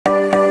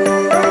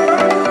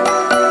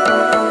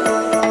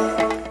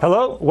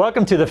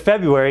welcome to the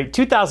February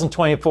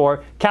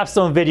 2024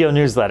 Capstone video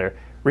newsletter.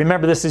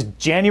 Remember, this is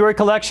January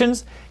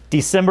collections,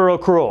 December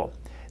accrual.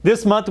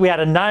 This month we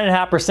had a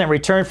 9.5%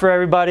 return for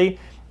everybody,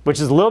 which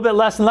is a little bit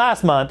less than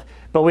last month,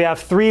 but we have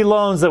 3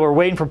 loans that we're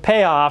waiting for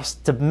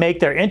payoffs to make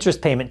their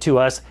interest payment to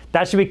us.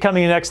 That should be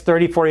coming in the next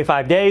 30,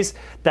 45 days.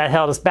 That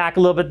held us back a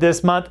little bit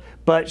this month,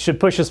 but should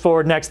push us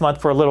forward next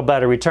month for a little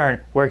better return.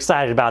 We're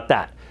excited about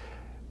that.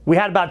 We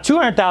had about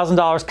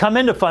 $200,000 come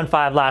into Fund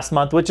 5 last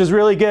month, which is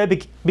really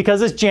good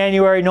because it's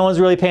January, no one's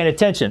really paying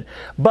attention.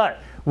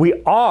 But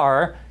we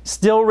are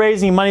still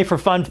raising money for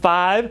Fund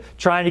 5,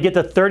 trying to get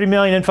the $30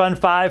 million in Fund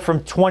 5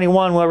 from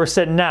 21 where we're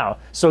sitting now.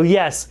 So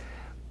yes,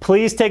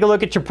 please take a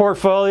look at your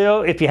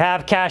portfolio. If you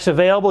have cash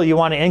available, you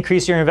want to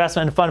increase your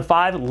investment in Fund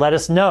 5, let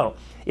us know.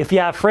 If you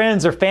have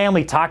friends or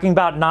family talking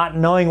about not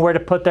knowing where to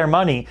put their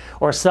money,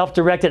 or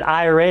self-directed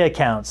IRA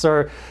accounts,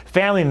 or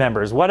family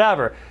members,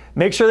 whatever,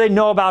 make sure they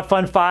know about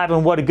Fund 5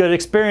 and what a good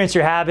experience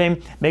you're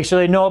having. Make sure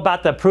they know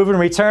about the proven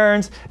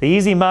returns, the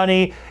easy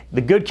money,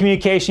 the good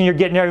communication you're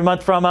getting every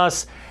month from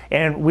us,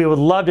 and we would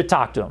love to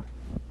talk to them.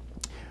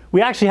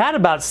 We actually had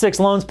about 6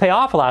 loans pay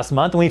off last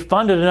month, and we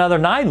funded another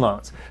 9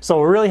 loans. So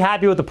we're really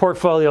happy with the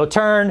portfolio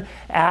turn.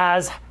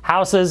 As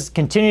houses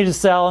continue to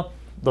sell,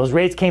 those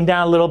rates came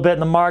down a little bit in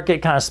the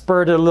market, kind of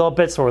spurred it a little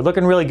bit, so we're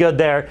looking really good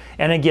there.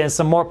 And again,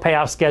 some more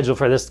payoff scheduled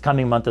for this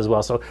coming month as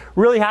well. So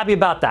really happy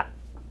about that.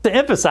 To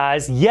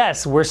emphasize,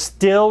 yes, we're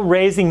still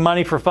raising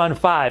money for Fund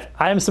 5.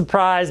 I am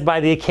surprised by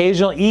the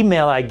occasional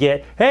email I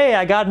get. Hey,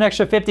 I got an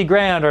extra 50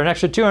 grand or an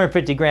extra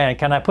 250 grand.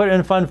 Can I put it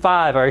in Fund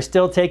 5? Are you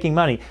still taking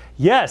money?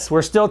 Yes,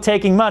 we're still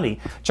taking money.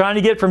 Trying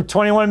to get from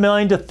 21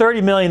 million to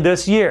 30 million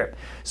this year.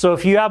 So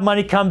if you have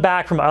money come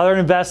back from other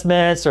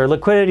investments or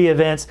liquidity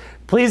events,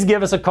 please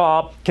give us a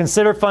call.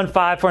 Consider Fund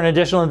 5 for an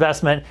additional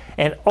investment.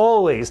 And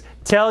always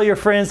tell your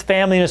friends,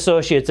 family, and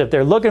associates if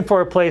they're looking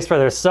for a place for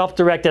their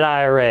self-directed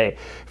IRA,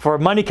 for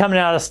money coming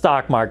out of the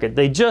stock market,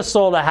 they just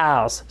sold a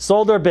house,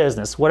 sold their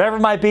business, whatever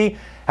it might be,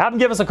 have them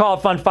give us a call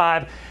at Fund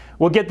 5.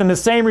 We'll get them the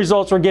same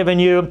results we're giving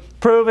you.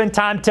 Proven,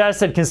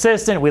 time-tested,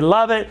 consistent. We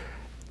love it.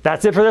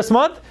 That's it for this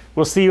month.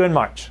 We'll see you in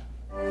March.